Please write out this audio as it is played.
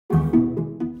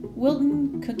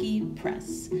Wilton Cookie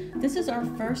Press. This is our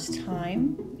first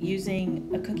time using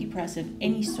a cookie press of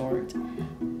any sort,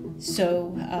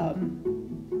 so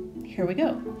here we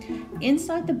go.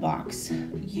 Inside the box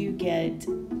you get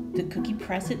the cookie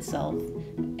press itself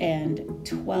and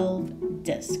 12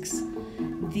 discs.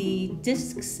 The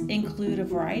discs include a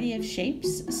variety of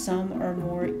shapes. Some are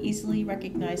more easily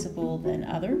recognizable than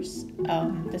others.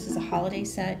 This is a holiday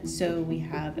set, so we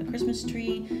have a Christmas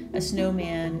tree, a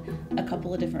snowman, a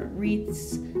couple of different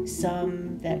wreaths,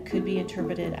 some that could be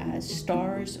interpreted as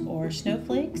stars or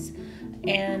snowflakes,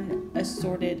 and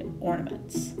assorted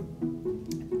ornaments.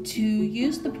 To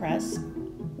use the press,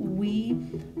 we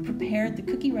prepared the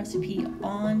cookie recipe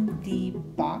on the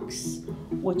box,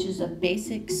 which is a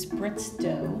basic spritz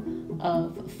dough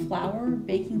of flour,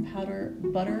 baking powder,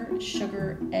 butter,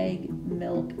 sugar, egg,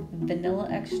 milk, vanilla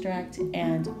extract,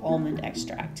 and almond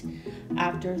extract.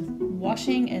 After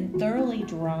washing and thoroughly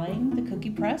drying the cookie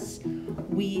press,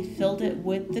 we filled it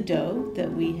with the dough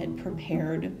that we had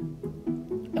prepared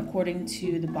according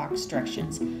to the box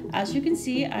directions. As you can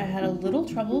see, I had a little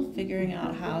trouble figuring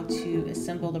out how to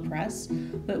assemble the press,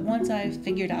 but once I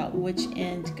figured out which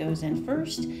end goes in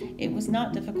first, it was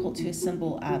not difficult to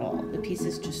assemble at all. The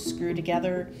pieces just screw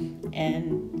together,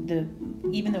 and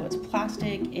even though it's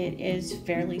plastic, it is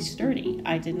fairly sturdy.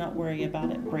 I did not worry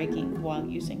about it breaking while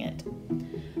using it.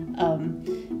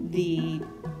 The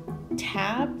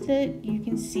tab that you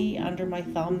can see under my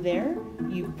thumb there,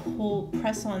 you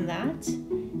press on that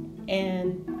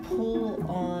and pull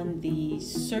on the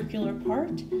circular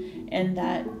part, and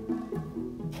that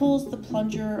pulls the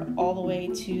plunger all the way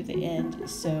to the end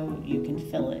so you can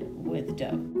fill it with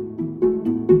dough.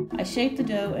 I shaped the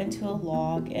dough into a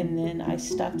log and then I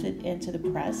stuffed it into the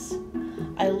press.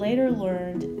 I later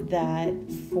learned that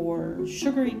for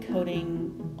sugary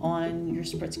coating on your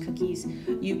spritz cookies,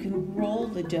 you can roll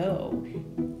the dough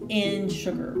in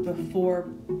sugar before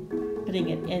putting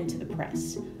it into the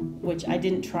press, which I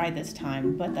didn't try this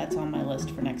time, but that's on my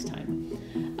list for next time.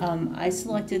 I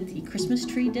selected the Christmas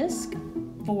tree disc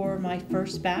for my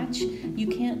first batch. You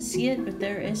can't see it, but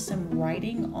there is some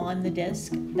writing on the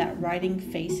disc. That writing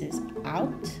faces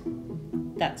out.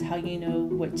 That's how you know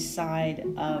which side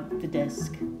of the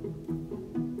disc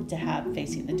to have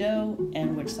facing the dough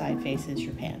and which side faces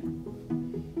your pan.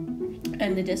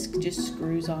 And the disc just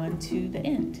screws on to the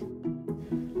end.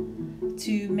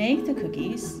 To make the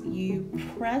cookies, you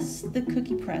press the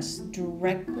cookie press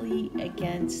directly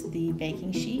against the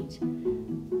baking sheet,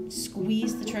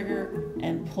 squeeze the trigger,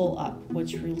 and pull up,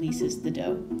 which releases the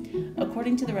dough.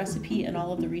 According to the recipe and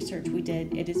all of the research we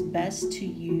did, it is best to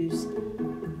use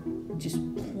just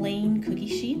plain cookie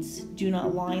sheets. Do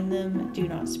not line them, do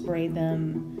not spray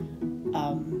them,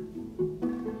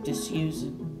 just use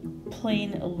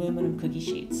plain aluminum cookie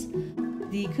sheets.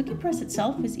 The cookie press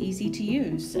itself is easy to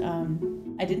use.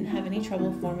 I didn't have any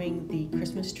trouble forming the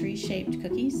Christmas tree shaped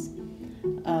cookies.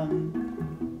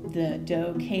 The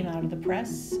dough came out of the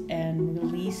press and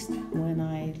released when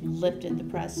I lifted the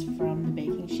press from the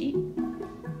baking sheet.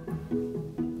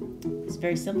 It's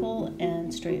very simple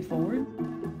and straightforward.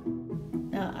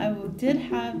 Now, I did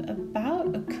have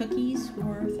about a cookie's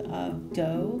worth of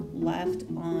dough left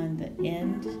on the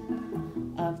end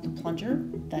of the plunger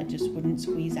that just wouldn't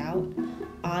squeeze out.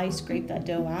 I scraped that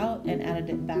dough out and added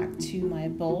it back to my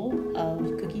bowl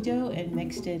of cookie dough and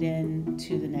mixed it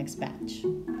into the next batch.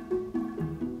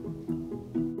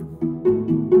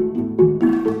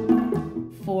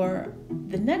 For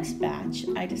the next batch,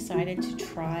 I decided to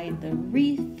try the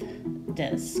wreath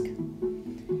disc.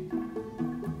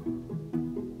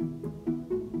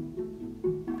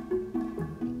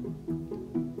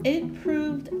 It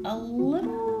proved a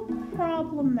little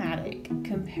problematic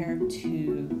compared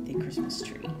to the Christmas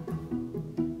tree.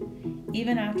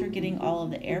 Even after getting all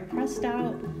of the air pressed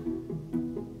out,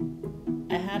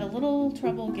 I had a little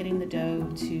trouble getting the dough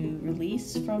to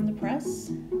release from the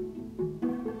press.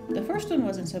 The first one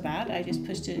wasn't so bad. I just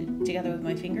pushed it together with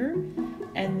my finger,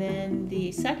 and then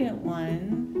the second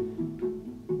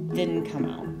one didn't come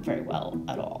out very well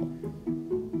at all.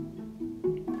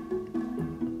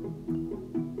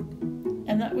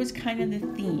 And that was kind of the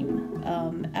theme.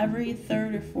 Every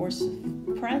third or fourth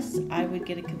press, I would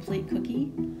get a complete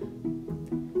cookie,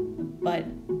 but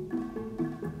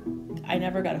I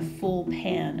never got a full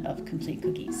pan of complete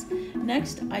cookies.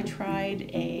 Next, I tried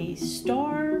a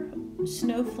star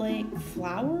snowflake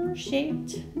flower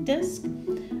shaped disc.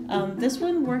 This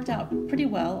one worked out pretty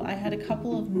well. I had a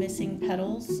couple of missing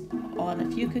petals on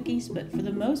a few cookies, but for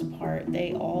the most part,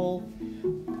 they all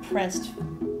pressed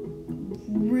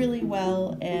really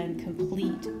well and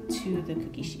complete to the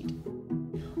cookie sheet.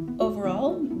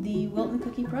 Overall, The Wilton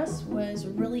Cookie Press was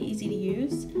really easy to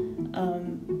use,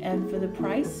 and for the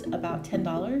price, about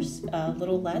 $10, a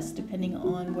little less depending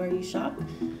on where you shop,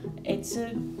 it's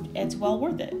well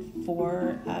worth it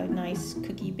for a nice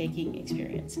cookie baking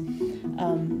experience.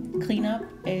 Cleanup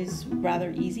is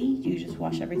rather easy. You just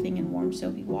wash everything in warm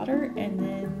soapy water and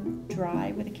then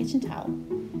dry with a kitchen towel.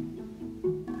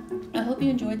 I hope you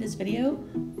enjoyed this video.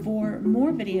 For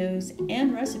more videos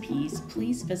and recipes,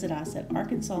 please visit us at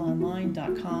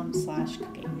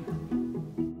arkansasonline.com/cooking.